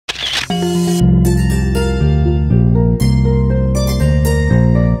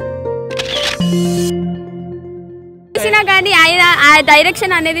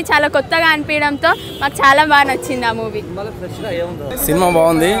Direction అనేది చాలా కొత్తగా అనిపించడంతో మాకు చాలా బాగా నచ్చింది ఆ మూవీ. సినిమా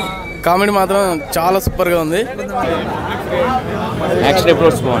బాగుంది, కామెడీ మాత్రం చాలా సూపర్గా ఉంది.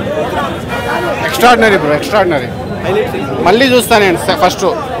 Extraordinary bro, extraordinary. మళ్ళీ చూస్తాను నేను ఫస్ట్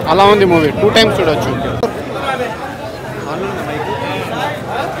అలా ఉంది మూవీ, 2 times చూడొచ్చు.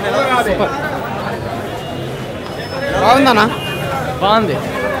 బాగుందన్నా? బాగుంది,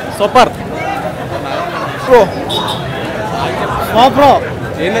 సూపర్ బ్రో. బ్రో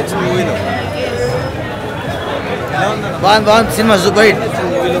ఏం నచ్చింది మూవీలో? బాగుంది సినిమా, సూపర్ హిట్,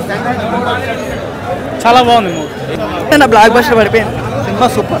 చాలా బాగుంది మూవీ. బ్లాక్ బస్టర్ పడిపోయింది సినిమా,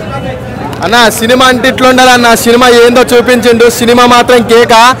 సూపర్. అన్న సినిమా అంటే ఇట్లా ఉండాలన్న, సినిమా ఏందో చూపించిండు. సినిమా మాత్రం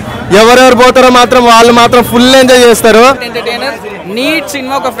కేక, ఎవరెవరు పోతారో మాత్రం వాళ్ళు మాత్రం ఫుల్ ఎంజాయ్ చేస్తారు. ఎంటర్టైనర్, నీట్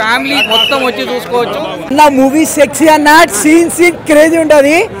సినిమా, ఒక ఫ్యామిలీ మొత్తం వచ్చి చూసుకోవచ్చు. నా మూవీ సెక్సీ అన్న, సీన్ క్రేజీ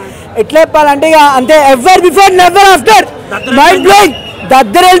ఉంటుంది. ఎట్లా చెప్పాలంటే ఇక అంతే, ever before never after, mind blowing.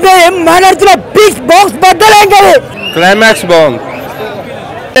 దగ్గర వెళ్తే ఏం మాట్లాడుతున్నా, పిక్ బాక్స్ బద్దలేం కదా. క్లైమాక్స్ బాగుంది.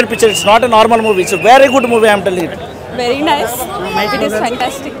 It's not a normal movie, it's a very good movie, I'm telling you. Very nice. It is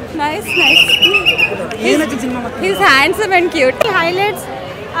fantastic. Nice. He's handsome and cute. Highlights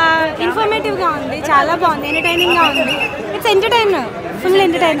informative గా ఉంది, చాలా బాగుంది, ఎంటర్టైనింగ్ గా ఉంది. It's entertainer, full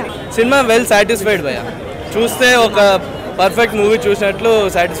entertainer. Cinema well satisfied భయ్య, చూస్తే ఒక perfect movie చూసినట్లు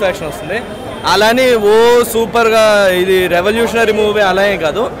సాటిస్ఫాక్షన్ వస్తుంది. అలానే ఓ సూపర్గా ఇది రెవల్యూషనరీ మూవీ అలాగే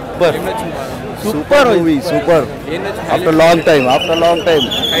కాదు, super movie, super. After long time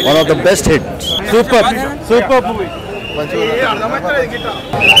one of the best hit. Super movie,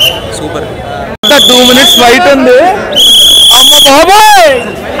 super. 2 minutes fight ఉంది, అమ్మ బాబాయ్.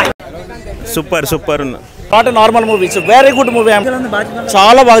 Super not a normal movie, it's very good movie.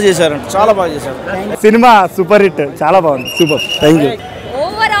 చాలా బాగా చేశారు. సినిమా సూపర్ హిట్, చాలా బాగుంది, సూపర్. Thank you.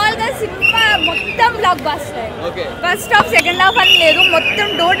 ఓవరాల్ గా cinema మొత్తం block buster. First half second half అని లేదు, మొత్తం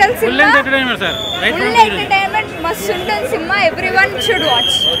టోటల్ సినిమా ఫుల్ ఎంటర్టైన్మెంట్, మస్తు ఉంటుంది cinema. Everyone should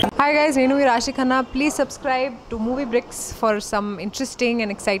watch. Hi guys, నేను మీ రాశి Khanna. Please subscribe to Movie.Public for some interesting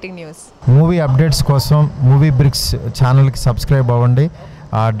and exciting news. Movie updates కోసం Movie.Public ఛానల్కి సబ్స్క్రైబ్ అవ్వండి.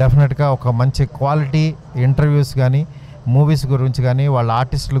 డెఫినెట్గా ఒక మంచి క్వాలిటీ ఇంటర్వ్యూస్ కానీ, మూవీస్ గురించి కానీ, వాళ్ళ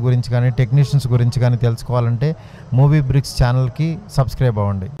ఆర్టిస్టుల గురించి కానీ, టెక్నీషియన్స్ గురించి కానీ తెలుసుకోవాలంటే Movie.Public ఛానల్కి సబ్స్క్రైబ్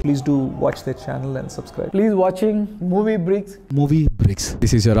అవ్వండి. Please do watch their channel and subscribe. Please watching Movie.Public.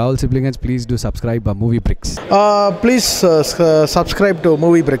 This is your Rahul Siblings. Please do subscribe Movie.Public. Please subscribe to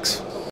Movie.Public.